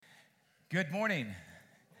Good morning.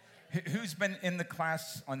 Who's been in the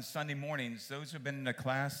class on Sunday mornings? Those who've been in the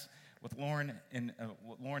class with Lauren and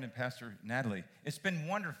Pastor Natalie. It's been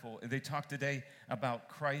wonderful. They talked today about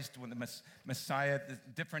Christ, when the Messiah, the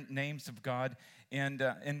different names of God, and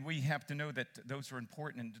we have to know that those are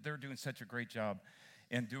important, and they're doing such a great job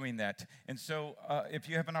in doing that. And so, if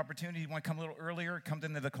you have an opportunity, you want to come a little earlier, come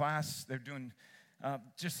into the class. They're doing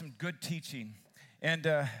just some good teaching. And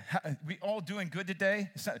we all doing good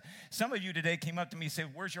today? Some of you today came up to me and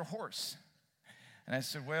said, "Where's your horse?" And I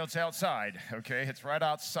said, "Well, it's outside, okay? It's right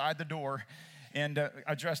outside the door." And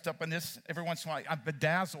I dressed up in this every once in a while. I'm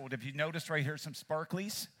bedazzled. If you notice right here, some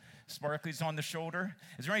sparklies on the shoulder.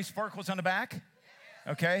 Is there any sparkles on the back?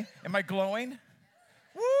 Okay. Am I glowing?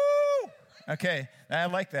 Woo! Okay, I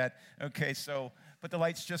like that. Okay, so put the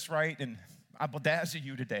lights just right, and I'll bedazzle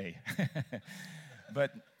you today.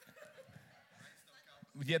 But...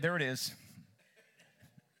 yeah, there it is.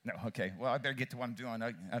 No, okay. Well, I better get to what I'm doing.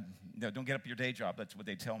 No, don't get up your day job. That's what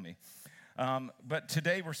they tell me. But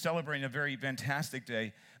today we're celebrating a very fantastic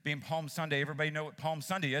day, being Palm Sunday. Everybody know what Palm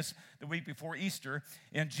Sunday is, the week before Easter.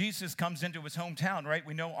 And Jesus comes into his hometown, right?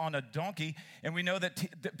 We know on a donkey. And we know that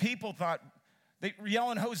the people thought, they were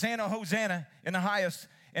yelling, "Hosanna, Hosanna," in the highest.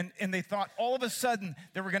 And they thought all of a sudden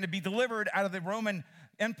they were going to be delivered out of the Roman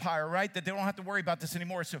Empire, right? That they don't have to worry about this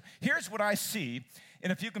anymore. So here's what I see.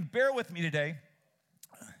 And if you can bear with me today,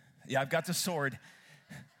 yeah, I've got the sword.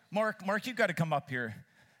 Mark, you've got to come up here.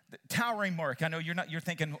 Towering Mark. I know you're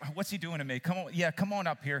thinking, what's he doing to me? Come on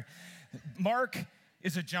up here. Mark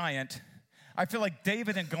is a giant. I feel like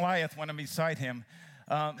David and Goliath when I'm beside him.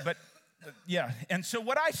 But yeah, and so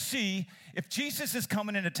what I see, if Jesus is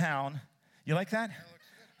coming into town, you like that?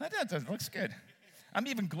 That looks good. I'm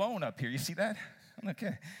even glowing up here. You see that?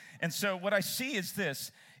 Okay. And so what I see is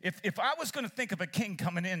this. If I was going to think of a king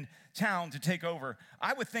coming in town to take over,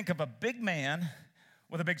 I would think of a big man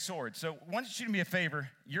with a big sword. So why don't you do me a favor,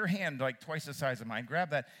 your hand like twice the size of mine, grab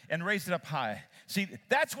that and raise it up high. See,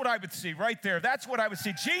 that's what I would see right there. That's what I would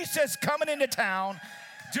see. Jesus coming into town,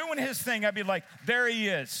 doing his thing. I'd be like, there he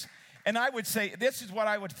is. And I would say, this is what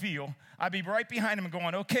I would feel. I'd be right behind him and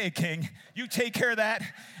going, "Okay, king, you take care of that.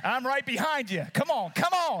 I'm right behind you. Come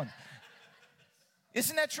on.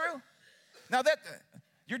 Isn't that true? Now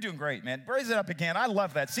you're doing great, man. Raise it up again. I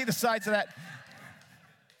love that. See the sides of that?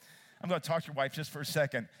 I'm going to talk to your wife just for a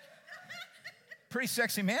second. Pretty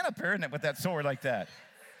sexy man up here, isn't it, with that sword like that?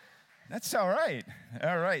 That's all right.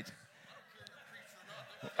 All right.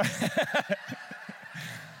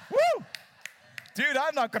 Woo! Dude,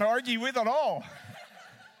 I'm not going to argue with it at all.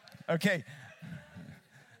 Okay.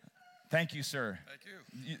 Thank you, sir.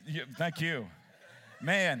 Thank you. Thank you.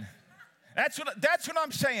 Man. That's what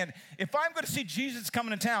I'm saying. If I'm going to see Jesus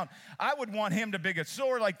coming to town, I would want him to bring a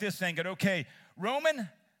sword like this thing. Okay, Roman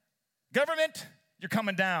government, you're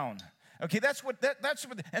coming down. Okay, that's what.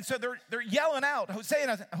 And so they're yelling out,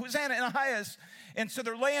 "Hosanna, Hosanna in the highest." And so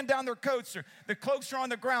they're laying down their coats. The cloaks are on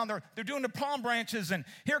the ground. They're doing the palm branches. And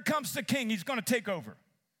here comes the king. He's going to take over.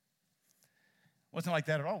 Wasn't like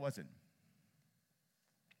that at all, was it?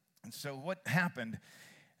 And so what happened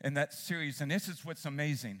in that series? And this is what's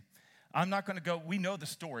amazing. I'm not going to go, we know the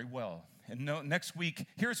story well. And next week,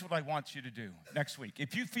 here's what I want you to do next week.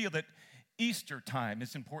 If you feel that Easter time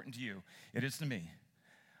is important to you, it is to me.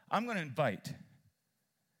 I'm going to invite.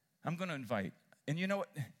 And you know what?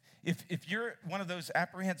 If you're one of those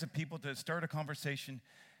apprehensive people to start a conversation,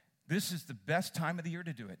 this is the best time of the year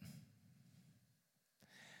to do it.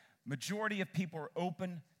 Majority of people are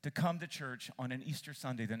open to come to church on an Easter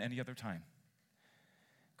Sunday than any other time.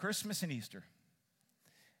 Christmas and Easter.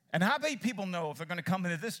 And how many people know if they're going to come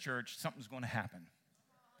into this church, something's going to happen?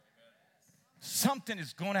 Something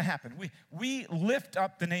is going to happen. We lift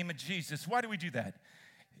up the name of Jesus. Why do we do that?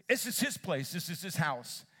 This is his place. This is his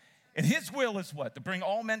house. And his will is what? To bring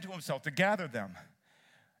all men to himself, to gather them.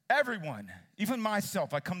 Everyone, even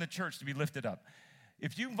myself, I come to church to be lifted up.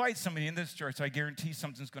 If you invite somebody in this church, I guarantee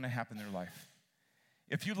something's going to happen in their life.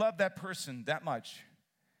 If you love that person that much,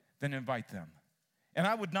 then invite them. And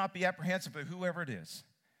I would not be apprehensive of whoever it is.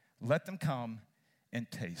 Let them come and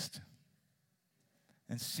taste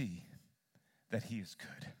and see that he is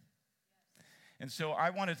good. And so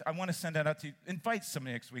I want to send that out to you. Invite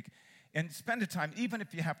somebody next week and spend a time, even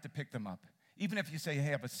if you have to pick them up. Even if you say, "Hey,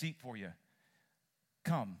 I have a seat for you."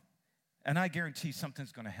 Come. And I guarantee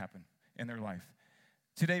something's going to happen in their life.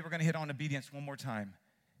 Today we're going to hit on obedience one more time.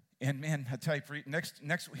 And man, I tell you, for next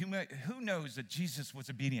who knows that Jesus was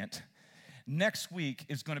obedient? Next week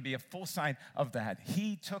is going to be a full sign of that.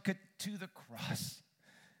 He took it to the cross.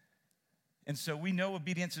 And so we know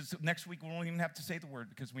obedience is, next week we won't even have to say the word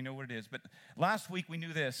because we know what it is. But last week we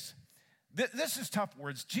knew this, This is tough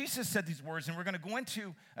words. Jesus said these words, and we're going to go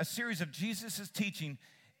into a series of Jesus' teaching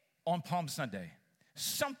on Palm Sunday.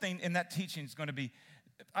 Something in that teaching is going to be,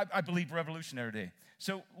 I believe, revolutionary today.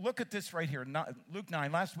 So look at this right here, Luke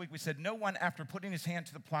 9. Last week we said, no one after putting his hand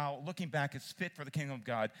to the plow, looking back, is fit for the kingdom of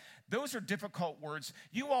God. Those are difficult words.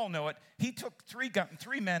 You all know it. He took three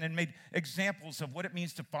men and made examples of what it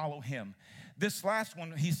means to follow him. This last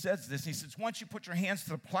one, he says this. He says, once you put your hands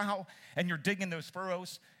to the plow and you're digging those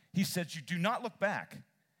furrows, he says, you do not look back,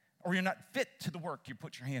 or you're not fit to the work you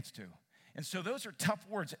put your hands to. And so those are tough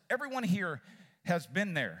words. Everyone here has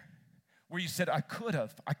been there where you said, I could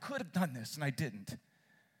have done this and I didn't.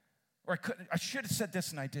 Or I should have said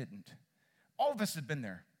this and I didn't. All of us have been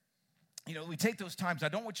there. You know, we take those times. I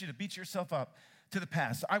don't want you to beat yourself up to the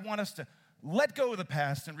past. I want us to let go of the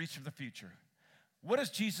past and reach for the future. What is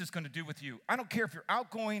Jesus going to do with you? I don't care if you're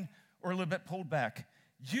outgoing or a little bit pulled back.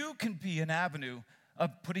 You can be an avenue of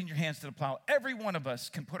putting your hands to the plow. Every one of us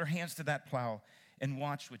can put our hands to that plow and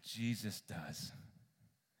watch what Jesus does.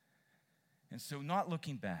 And so not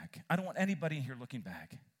looking back. I don't want anybody in here looking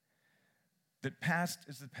back. The past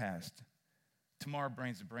is the past. Tomorrow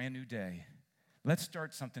brings a brand new day. Let's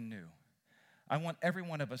start something new. I want every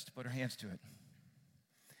one of us to put our hands to it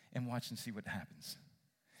and watch and see what happens.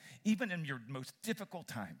 Even in your most difficult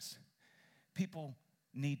times, people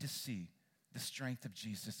need to see the strength of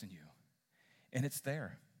Jesus in you. And it's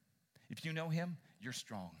there. If you know him, you're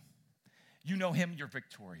strong. You know him, you're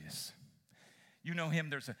victorious. You know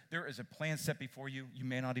him, there is a plan set before you you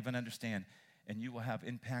may not even understand, and you will have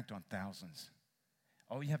impact on thousands.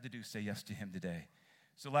 All you have to do is say yes to him today.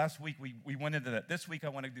 So last week, we went into that. This week, I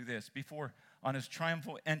want to do this. Before, on his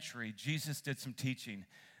triumphal entry, Jesus did some teaching.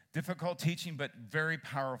 Difficult teaching, but very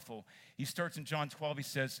powerful. He starts in John 12, he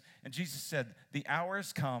says, and Jesus said, the hour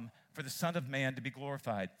has come for the Son of Man to be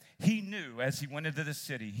glorified. He knew as he went into the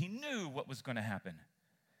city, he knew what was going to happen.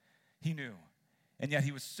 He knew. And yet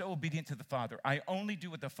he was so obedient to the Father. I only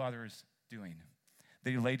do what the Father is doing.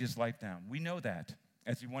 That he laid his life down. We know that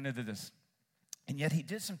as he went into this. And yet he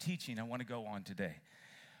did some teaching I want to go on today.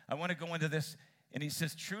 I want to go into this, and he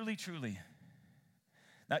says, truly, truly.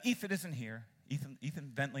 Now, Ethan isn't here.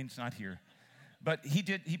 Ethan Bentley's not here. But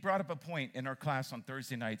he brought up a point in our class on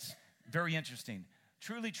Thursday nights. Very interesting.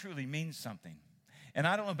 Truly, truly means something. And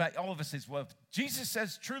I don't know about all of us as well. Jesus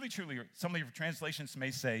says truly, truly, or some of your translations may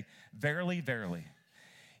say, verily, verily.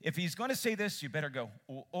 If he's going to say this, you better go,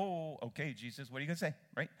 oh, okay, Jesus, what are you going to say,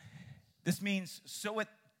 right? This means,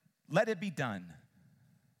 let it be done.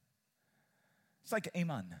 It's like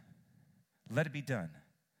amen. Let it be done.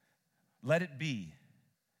 Let it be.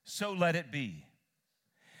 So let it be.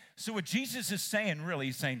 So what Jesus is saying, really,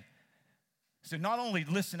 he's saying, so not only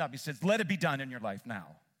listen up, he says, let it be done in your life now.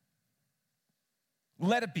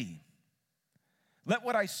 Let it be. Let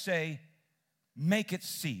what I say make its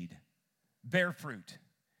seed, bear fruit.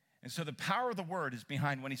 And so the power of the word is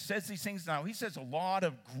behind when he says these things now. He says a lot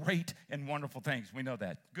of great and wonderful things. We know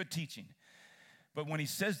that. Good teaching. But when he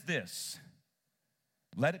says this,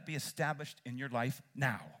 let it be established in your life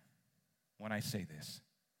now when I say this.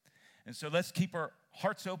 And so let's keep our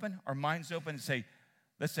hearts open, our minds open, and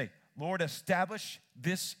let's say, Lord, establish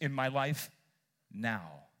this in my life now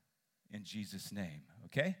in Jesus' name,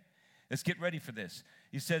 okay? Let's get ready for this.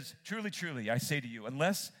 He says, truly, truly, I say to you,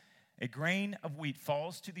 unless a grain of wheat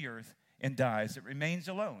falls to the earth and dies, it remains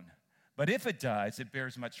alone. But if it dies, it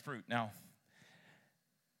bears much fruit. Now,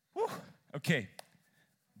 okay,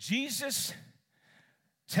 Jesus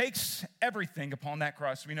takes everything upon that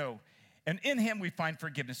cross, we know, and in him we find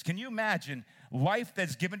forgiveness. Can you imagine life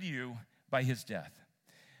that's given to you by his death?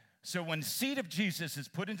 So when the seed of Jesus is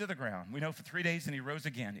put into the ground, we know for 3 days and he rose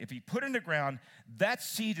again. If he put it in the ground, that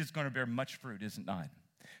seed is going to bear much fruit, is it not?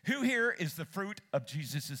 Who here is the fruit of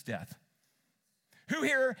Jesus' death? Who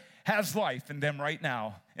here has life in them right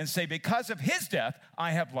now and say, because of his death,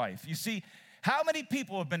 I have life? You see, how many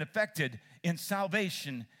people have been affected in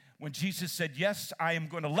salvation when Jesus said, yes, I am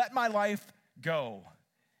going to let my life go,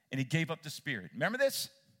 and he gave up the spirit? Remember this?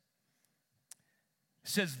 It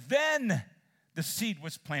says, then the seed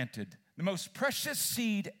was planted. The most precious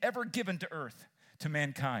seed ever given to earth, to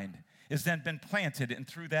mankind, has then been planted, and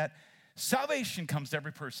through that, salvation comes to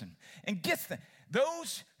every person. And get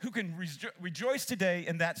those who can rejoice today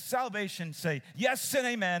in that salvation say, yes and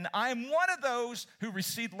amen, I am one of those who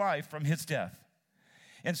received life from his death.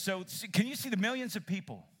 And so, can you see the millions of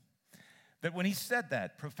people that when he said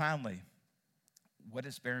that profoundly, what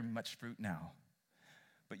is bearing much fruit now?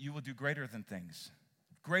 But you will do greater things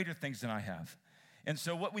than I have. And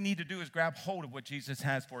so what we need to do is grab hold of what Jesus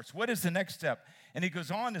has for us. What is the next step? And he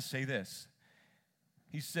goes on to say this.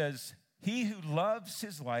 He says, He who loves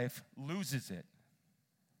his life loses it.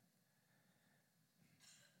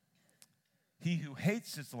 He who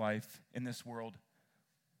hates his life in this world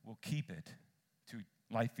will keep it to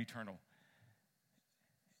life eternal.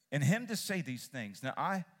 And him to say these things. Now,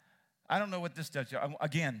 I don't know what this does.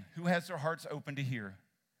 Again, who has their hearts open to hear?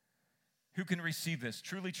 Who can receive this?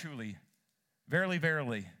 Truly, truly, verily,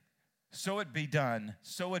 verily, so it be done,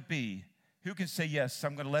 so it be. Who can say, yes,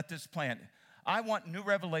 I'm going to let this plant. I want new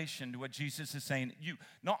revelation to what Jesus is saying. You,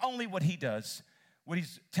 not only what he does, what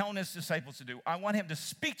he's telling his disciples to do. I want him to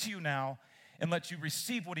speak to you now and let you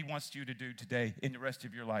receive what he wants you to do today in the rest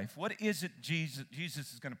of your life. What is it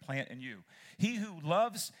Jesus is going to plant in you? He who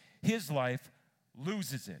loves his life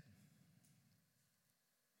loses it.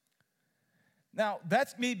 Now,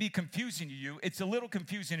 that may be confusing to you. It's a little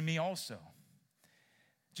confusing to me also.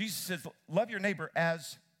 Jesus says, love your neighbor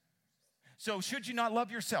as. So should you not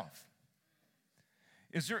love yourself?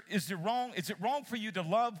 Is it wrong for you to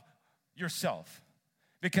love yourself?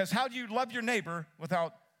 Because how do you love your neighbor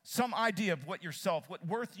without some idea of what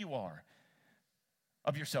worth you are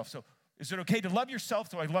of yourself? So is it okay to love yourself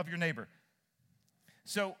so I love your neighbor?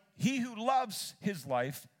 So he who loves his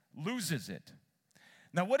life loses it.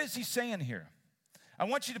 Now what is he saying here? I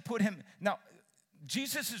want you to put him, now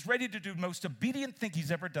Jesus is ready to do the most obedient thing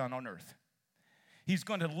he's ever done on earth. He's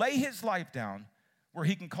going to lay his life down where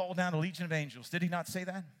he can call down a legion of angels. Did he not say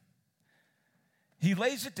that? He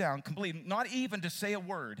lays it down completely, not even to say a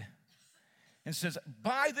word, and says,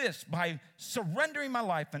 by surrendering my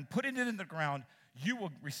life and putting it in the ground, you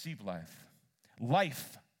will receive life.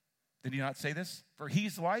 Life. Did he not say this? For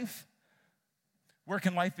he's life. Where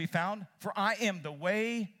can life be found? For I am the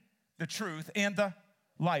way, the truth, and the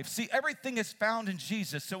life. See, everything is found in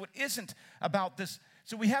Jesus, so it isn't about this.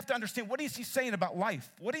 So we have to understand, what is he saying about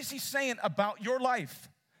life? What is he saying about your life?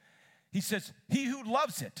 He says, he who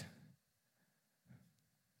loves it.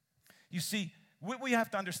 You see, what we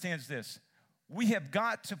have to understand is this. We have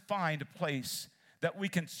got to find a place that we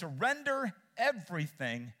can surrender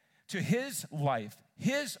everything to his life,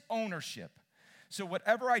 his ownership. So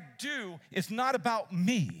whatever I do is not about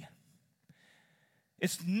me.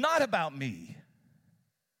 It's not about me.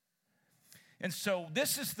 And so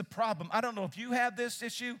this is the problem. I don't know if you have this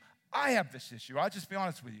issue. I have this issue. I'll just be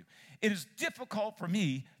honest with you. It is difficult for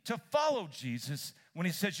me to follow Jesus when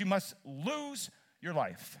he says you must lose your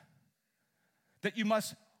life. That you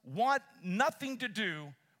must want nothing to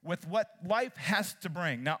do with what life has to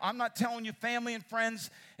bring. Now, I'm not telling you family and friends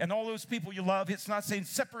and all those people you love. It's not saying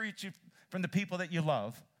separate you from the people that you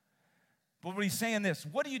love. But what he's saying this,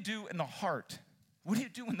 what do you do in the heart? What do you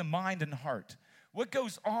do in the mind and heart? What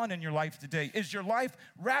goes on in your life today? Is your life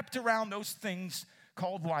wrapped around those things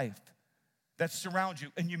called life that surround you,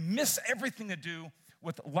 and you miss everything to do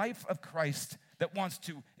with the life of Christ that wants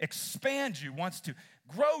to expand you, wants to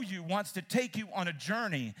grow you, wants to take you on a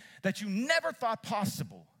journey that you never thought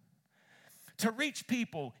possible? To reach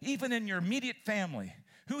people, even in your immediate family.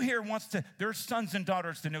 Who here wants their sons and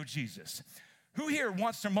daughters to know Jesus? Who here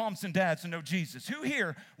wants their moms and dads to know Jesus? Who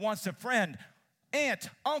here wants a friend, aunt,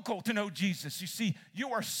 uncle to know Jesus? You see,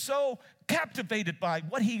 you are so captivated by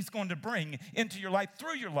what he's going to bring into your life,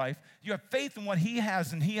 through your life. You have faith in what he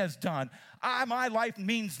has and he has done. My life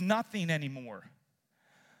means nothing anymore.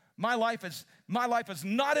 My life is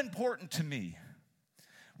not important to me.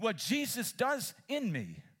 What Jesus does in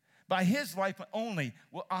me, by his life only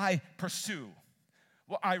will I pursue,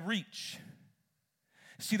 will I reach.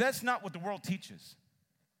 See, that's not what the world teaches.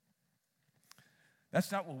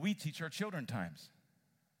 That's not what we teach our children times.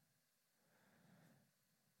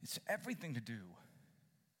 It's everything to do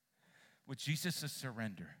with Jesus'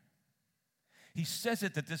 surrender. He says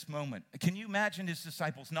it at this moment. Can you imagine his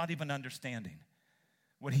disciples not even understanding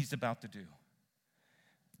what he's about to do?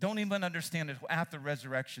 Don't even understand it after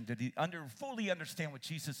resurrection. Did he fully understand what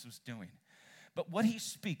Jesus was doing? But what he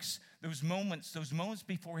speaks, those moments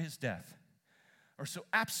before his death, are so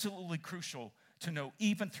absolutely crucial to know,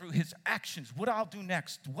 even through his actions. What I'll do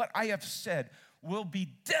next, what I have said, will be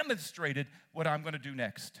demonstrated what I'm going to do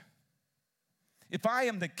next. If I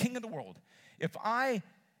am the king of the world, if I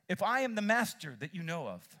am the master that you know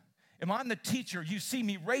of, if I'm the teacher, you see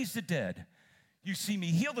me raise the dead, you see me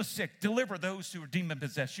heal the sick, deliver those who are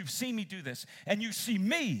demon-possessed. You've seen me do this, and you see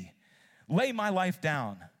me lay my life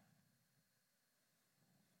down.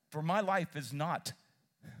 For my life is not...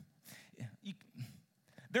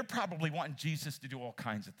 They're probably wanting Jesus to do all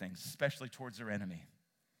kinds of things, especially towards their enemy.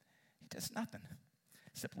 He does nothing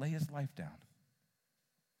except lay his life down.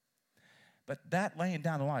 But that laying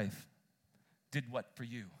down life did what for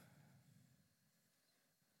you?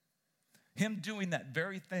 Him doing that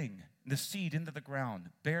very thing, the seed into the ground,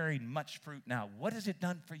 bearing much fruit now. What has it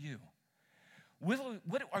done for you?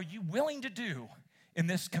 What are you willing to do in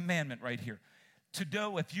this commandment right here? To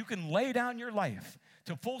know if you can lay down your life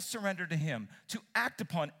to full surrender to Him, to act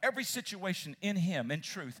upon every situation in Him, in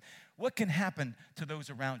truth, what can happen to those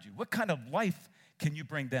around you? What kind of life can you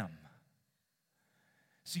bring them?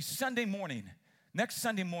 See, next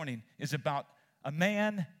Sunday morning is about a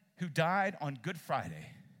man who died on Good Friday,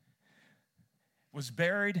 was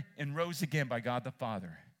buried and rose again by God the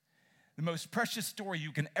Father. The most precious story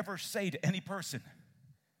you can ever say to any person.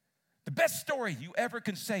 The best story you ever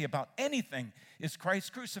can say about anything is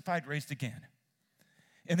Christ crucified, raised again.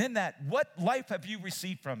 And in that, what life have you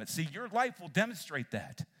received from it? See, your life will demonstrate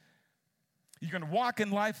that. You're going to walk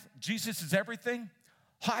in life, Jesus is everything,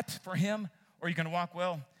 hot for Him, or you're going to walk,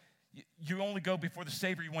 well, you only go before the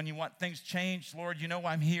Savior when you want things changed. Lord, you know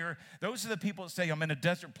I'm here. Those are the people that say, I'm in a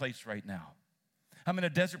desert place right now. I'm in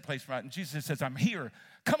a desert place right now. And Jesus says, I'm here.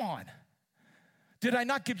 Come on. Did I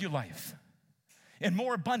not give you life? And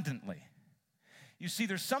more abundantly. You see,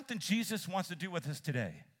 there's something Jesus wants to do with us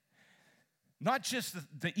today. Not just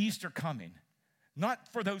the Easter coming.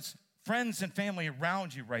 Not for those friends and family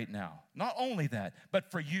around you right now. Not only that,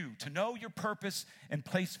 but for you to know your purpose and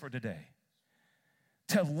place for today.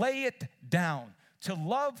 To lay it down. To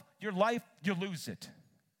love your life, you lose it.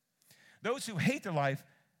 Those who hate their life,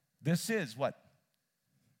 this is what?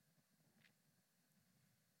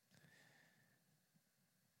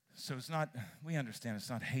 So it's not, we understand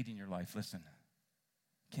it's not hating your life. Listen,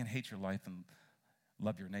 you can't hate your life and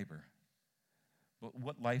love your neighbor. But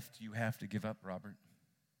what life do you have to give up, Robert?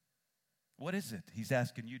 What is it He's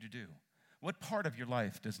asking you to do? What part of your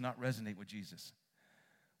life does not resonate with Jesus?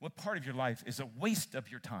 What part of your life is a waste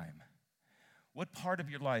of your time? What part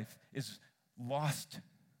of your life is lost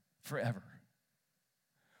forever?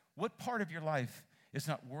 What part of your life is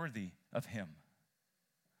not worthy of Him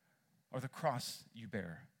or the cross you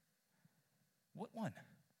bear? What one?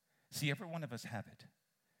 See, every one of us have it.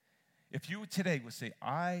 If you today would say,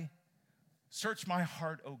 I search my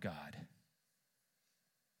heart, O God,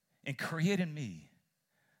 and create in me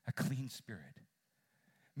a clean spirit.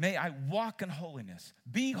 May I walk in holiness.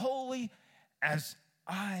 Be holy as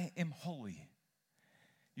I am holy.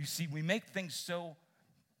 You see, we make things so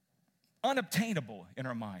unobtainable in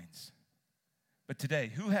our minds. But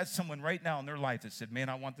today, who has someone right now in their life that said, man,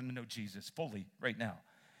 I want them to know Jesus fully right now?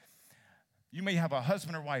 You may have a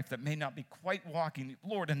husband or wife that may not be quite walking.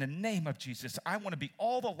 Lord, in the name of Jesus, I want to be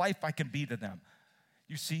all the life I can be to them.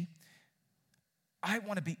 You see, I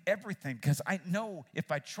want to be everything because I know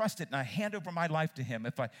if I trust it and I hand over my life to Him,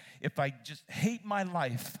 if I just hate my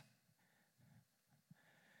life,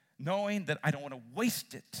 knowing that I don't want to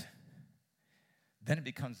waste it, then it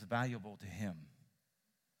becomes valuable to Him.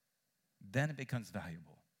 Then it becomes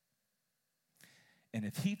valuable. And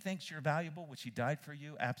if He thinks you're valuable, which He died for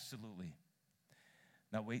you, absolutely.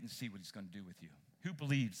 Now wait and see what He's going to do with you. Who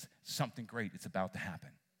believes something great is about to happen?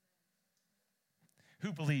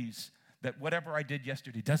 Who believes that whatever I did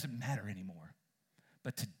yesterday doesn't matter anymore,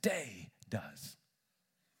 but today does?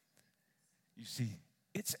 You see,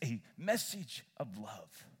 it's a message of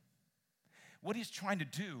love. What He's trying to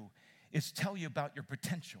do is tell you about your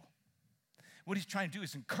potential. What He's trying to do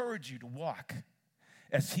is encourage you to walk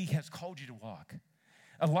as He has called you to walk.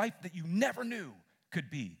 A life that you never knew could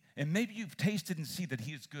be. And maybe you've tasted and see that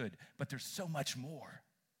He is good, but there's so much more.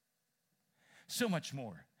 So much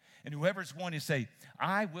more. And whoever's one to say,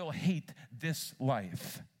 I will hate this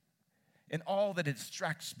life and all that it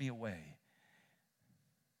distracts me away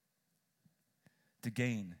to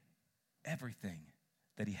gain everything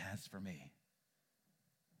that He has for me.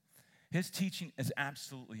 His teaching is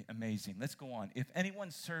absolutely amazing. Let's go on. If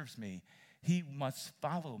anyone serves me, he must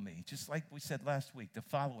follow me, just like we said last week, to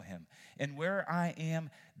follow Him. And where I am,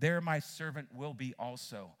 there my servant will be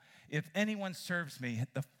also. If anyone serves me,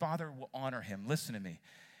 the Father will honor him. Listen to me.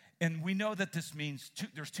 And we know that this means,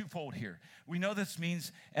 there's twofold here. We know this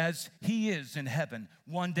means as He is in heaven,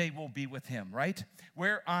 one day we'll be with Him, right?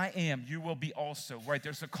 Where I am, you will be also, right?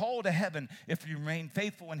 There's a call to heaven if you remain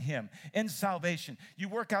faithful in Him. In salvation, you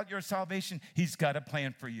work out your salvation, He's got a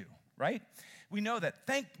plan for you, right? We know that.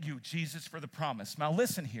 Thank you, Jesus, for the promise. Now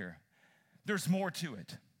listen here. There's more to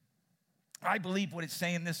it. I believe what it's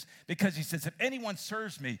saying this because He says, if anyone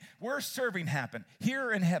serves me, where's serving happen?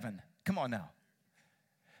 Here in heaven. Come on now.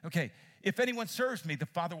 Okay, if anyone serves me, the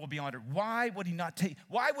Father will be honored. Why would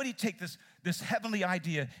He take this heavenly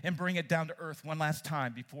idea and bring it down to earth one last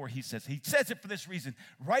time before He says? He says it for this reason.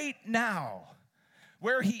 Right now,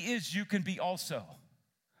 where He is, you can be also.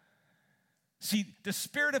 See, the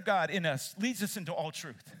Spirit of God in us leads us into all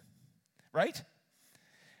truth. right?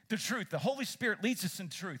 The truth. The Holy Spirit leads us in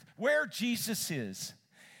truth. Where Jesus is.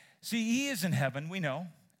 See, he is in heaven, we know.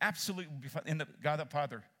 Absolutely, in the God the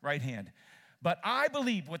Father, right hand. But I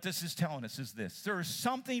believe what this is telling us is this. There is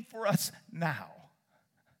something for us now.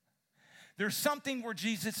 There's something where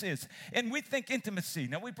Jesus is. And we think intimacy.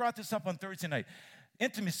 Now, we brought this up on Thursday night.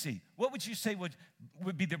 Intimacy. What would you say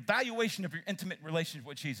would be the valuation of your intimate relationship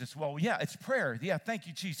with Jesus? Well, yeah, it's prayer. Yeah, thank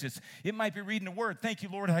you, Jesus. It might be reading the Word. Thank you,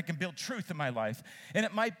 Lord, I can build truth in my life. And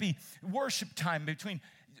it might be worship time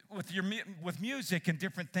with music and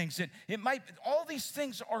different things. All these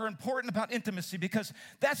things are important about intimacy because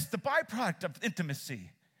that's the byproduct of intimacy.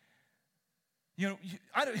 You know,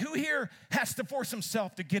 who here has to force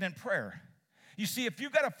himself to get in prayer? You see, if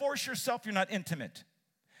you've got to force yourself, you're not intimate.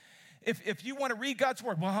 If you want to read God's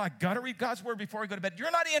Word, well, I got to read God's Word before I go to bed. You're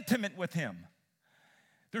not intimate with Him.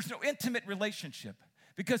 There's no intimate relationship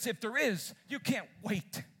because if there is, you can't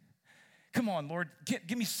wait. Come on, Lord,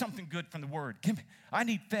 give me something good from the Word. I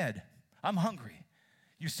need fed. I'm hungry.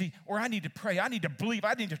 You see, or I need to pray. I need to believe.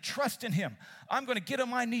 I need to trust in Him. I'm going to get on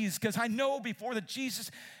my knees because I know before that Jesus,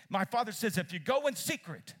 my Father says, if you go in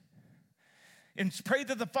secret and pray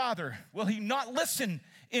to the Father, will He not listen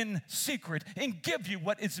in secret and give you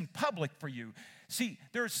what is in public for you? See,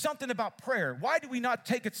 there's something about prayer. Why do we not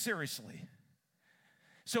take it seriously?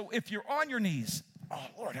 So if you're on your knees, oh,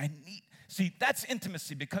 Lord, see, that's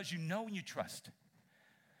intimacy because you know and you trust.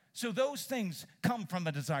 So those things come from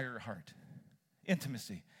the desire of your heart.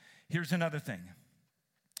 Intimacy. Here's another thing.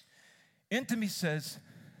 Intimacy says,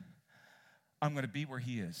 I'm going to be where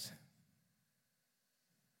He is.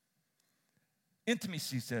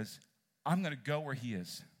 Intimacy says, I'm going to go where He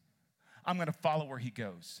is. I'm going to follow where He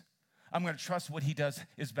goes. I'm going to trust what He does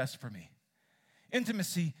is best for me.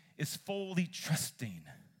 Intimacy is fully trusting.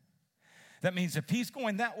 That means if He's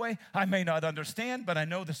going that way, I may not understand, but I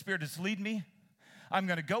know the Spirit is leading me. I'm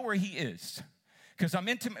going to go where He is because I'm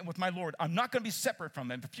intimate with my Lord. I'm not going to be separate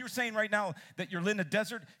from Him. If you're saying right now that you're in a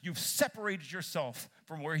desert, you've separated yourself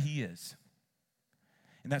from where He is.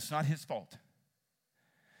 And that's not His fault.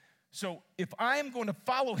 So if I'm going to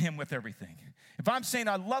follow Him with everything, if I'm saying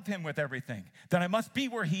I love Him with everything, then I must be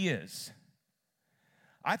where He is.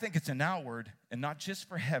 I think it's a now word and not just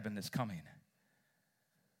for heaven that's coming.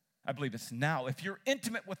 I believe it's now. If you're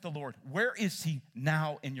intimate with the Lord, where is He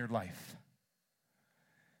now in your life?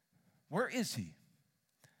 Where is He?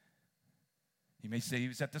 You may say He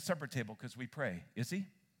was at the supper table because we pray. Is He?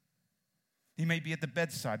 He may be at the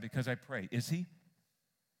bedside because I pray. Is He?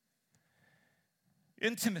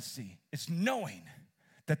 Intimacy is knowing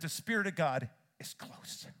that the Spirit of God is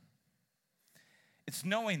close. It's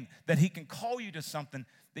knowing that He can call you to something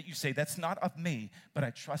that you say, that's not of me, but I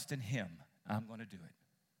trust in Him. I'm going to do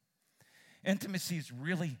it. Intimacy is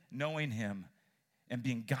really knowing Him and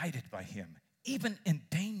being guided by Him, even in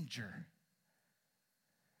danger.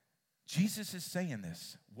 Jesus is saying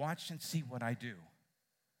this, watch and see what I do.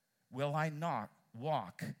 Will I not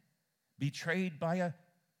walk betrayed by a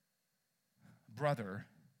brother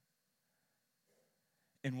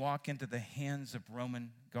and walk into the hands of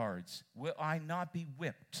Roman guards? Will I not be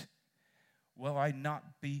whipped? Will I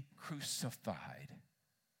not be crucified?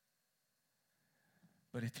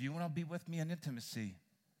 But if you want to be with me in intimacy,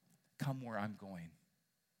 come where I'm going.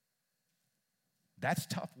 That's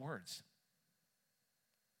tough words.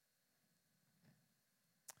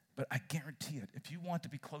 But I guarantee it, if you want to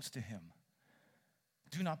be close to Him,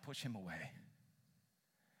 do not push Him away.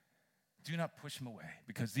 Do not push Him away,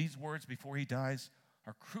 because these words before He dies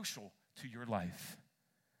are crucial to your life.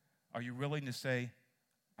 Are you willing to say,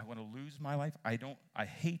 I want to lose my life? I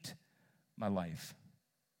hate my life.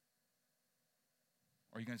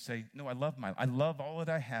 Or are you going to say, no, I love all that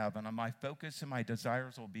I have, and my focus and my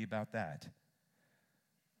desires will be about that?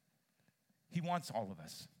 He wants all of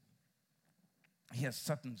us. He has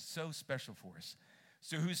something so special for us.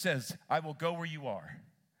 So who says, I will go where you are?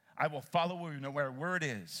 I will follow you no matter where it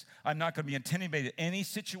is. I'm not going to be intimidated. Any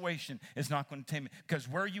situation is not going to take me, because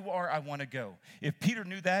where you are, I want to go. If Peter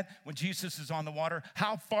knew that when Jesus is on the water,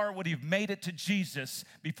 how far would he have made it to Jesus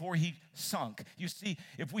before he sunk? You see,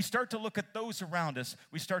 if we start to look at those around us,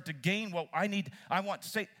 we start to gain, I want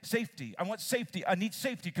safety. I want safety. I need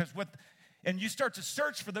safety and you start to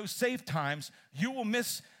search for those safe times, you will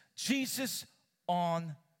miss Jesus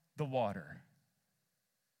on the water.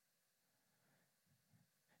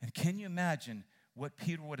 And can you imagine what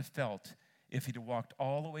Peter would have felt if he'd walked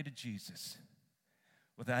all the way to Jesus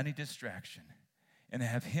without any distraction and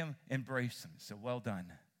have Him embrace him? So well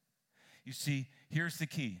done. You see, here's the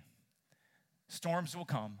key. Storms will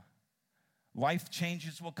come. Life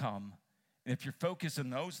changes will come. And if you're focused on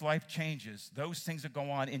those life changes, those things that go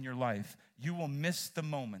on in your life, you will miss the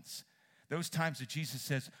moments. Those times that Jesus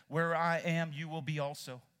says, where I am, you will be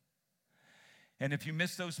also. And if you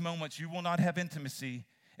miss those moments, you will not have intimacy,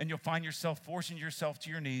 and you'll find yourself forcing yourself to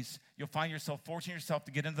your knees. You'll find yourself forcing yourself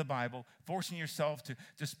to get into the Bible, forcing yourself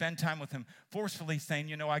to spend time with him, forcefully saying,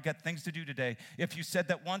 you know, I got things to do today. If you said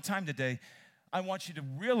that one time today, I want you to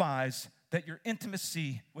realize that your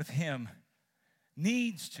intimacy with him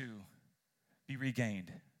needs to be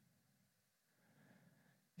regained.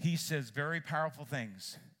 He says very powerful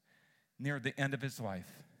things near the end of his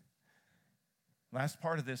life. Last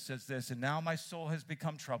part of this says this, and now my soul has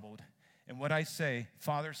become troubled. And what I say,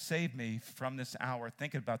 Father, save me from this hour.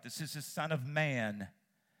 Think about this. This is the Son of Man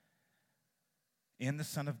in the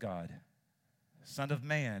Son of God. Son of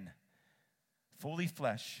Man, fully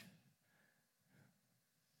flesh.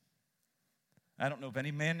 I don't know if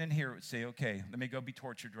any man in here would say, okay, let me go be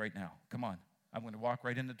tortured right now. Come on, I'm going to walk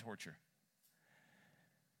right into torture.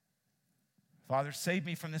 Father, save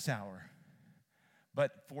me from this hour.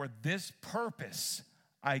 But for this purpose,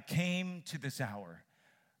 I came to this hour.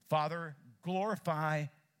 Father, glorify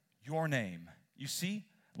your name. You see,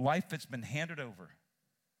 life that's been handed over.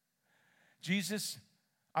 Jesus,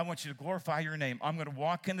 I want you to glorify your name. I'm going to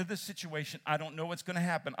walk into this situation. I don't know what's going to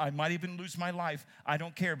happen. I might even lose my life. I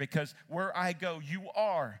don't care, because where I go, you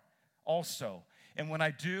are also. And when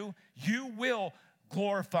I do, you will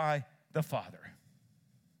glorify the Father.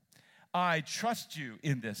 I trust you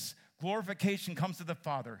in this. Glorification comes to the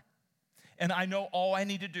Father. And I know all I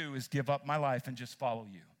need to do is give up my life and just follow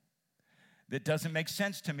you. That doesn't make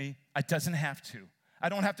sense to me. I doesn't have to. I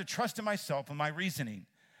don't have to trust in myself and my reasoning.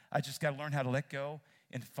 I just got to learn how to let go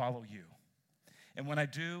and follow you. And when I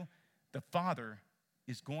do, the Father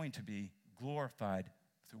is going to be glorified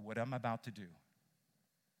through what I'm about to do.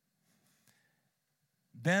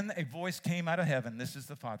 Then a voice came out of heaven. This is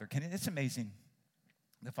the Father. It's amazing.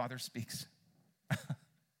 The Father speaks.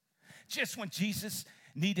 Just when Jesus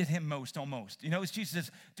needed him most, almost. You know, as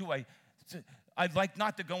Jesus says, I'd like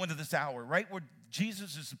not to go into this hour, right? Where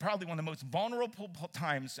Jesus is probably one of the most vulnerable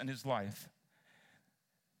times in his life.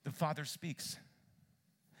 The Father speaks.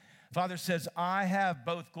 Father says, I have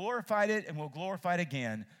both glorified it and will glorify it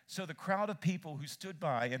again. So the crowd of people who stood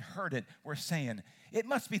by and heard it were saying, it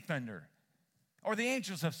must be thunder. Or the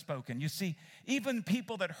angels have spoken. You see, even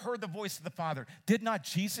people that heard the voice of the Father, did not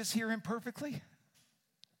Jesus hear him perfectly?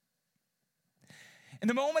 In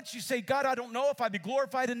the moment you say, God, I don't know if I'd be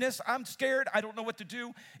glorified in this. I'm scared. I don't know what to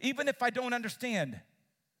do. Even if I don't understand.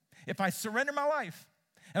 If I surrender my life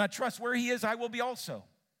and I trust where he is, I will be also.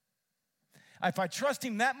 If I trust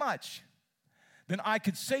him that much, then I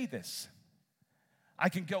could say this. I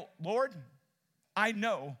can go, Lord, I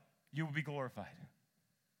know you will be glorified.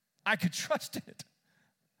 I could trust it.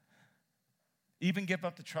 Even give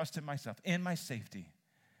up the trust in myself, in my safety.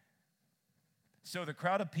 So the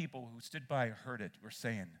crowd of people who stood by heard it, were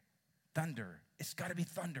saying, thunder, it's got to be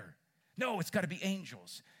thunder. No, it's got to be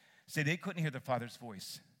angels. Say they couldn't hear the Father's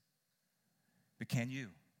voice. But can you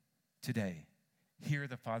today hear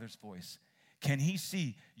the Father's voice? Can he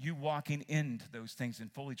see you walking into those things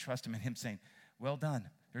and fully trust him and him saying, well done,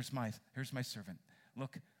 here's my servant.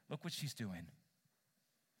 Look what she's doing.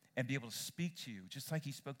 And be able to speak to you just like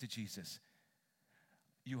he spoke to Jesus.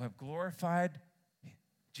 You have glorified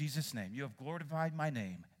Jesus' name. You have glorified my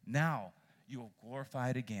name. Now you will glorify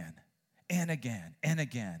it again and again and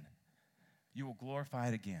again. You will glorify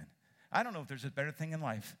it again. I don't know if there's a better thing in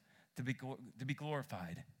life to be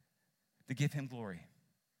glorified, to give him glory.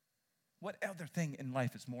 What other thing in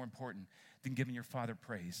life is more important than giving your Father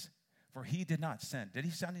praise? For he did not send. Did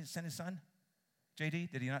he send his son?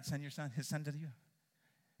 JD, did he not send his son to you?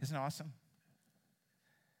 Isn't it awesome?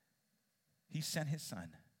 He sent his son.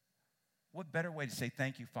 What better way to say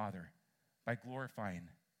thank you, Father, by glorifying?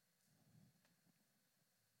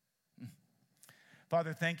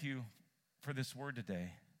 Father, thank you for this word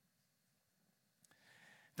today.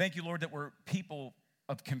 Thank you, Lord, that we're people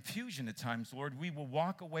of confusion at times, Lord. We will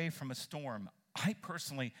walk away from a storm. I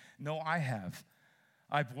personally know I have.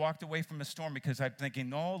 I've walked away from a storm because I'm thinking,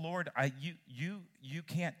 no, Lord, you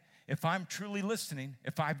can't. If I'm truly listening,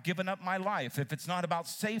 if I've given up my life, if it's not about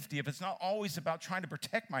safety, if it's not always about trying to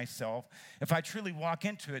protect myself, if I truly walk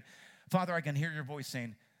into it, Father, I can hear your voice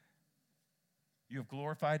saying, you have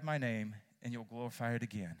glorified my name and you'll glorify it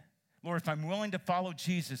again. Lord, if I'm willing to follow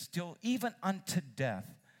Jesus still, even unto death,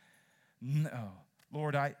 no.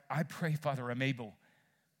 Lord, I pray, Father, I'm able.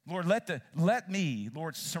 Lord, let me,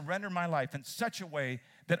 Lord, surrender my life in such a way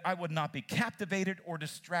that I would not be captivated or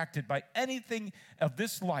distracted by anything of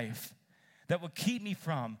this life that would keep me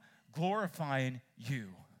from glorifying you.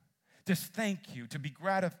 Just thank you, to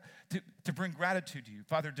bring gratitude to you,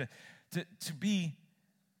 Father, to be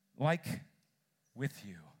like with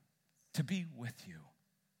you, to be with you.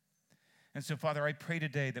 And so, Father, I pray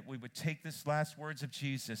today that we would take this last words of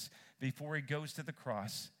Jesus before he goes to the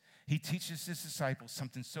cross. He teaches his disciples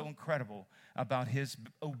something so incredible about his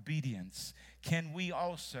obedience. Can we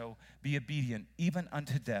also be obedient, even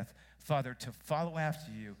unto death, Father, to follow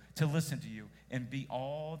after you, to listen to you, and be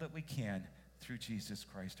all that we can through Jesus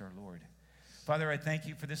Christ our Lord? Father, I thank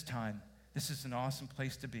you for this time. This is an awesome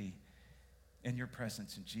place to be in your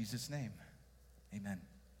presence. In Jesus' name, amen.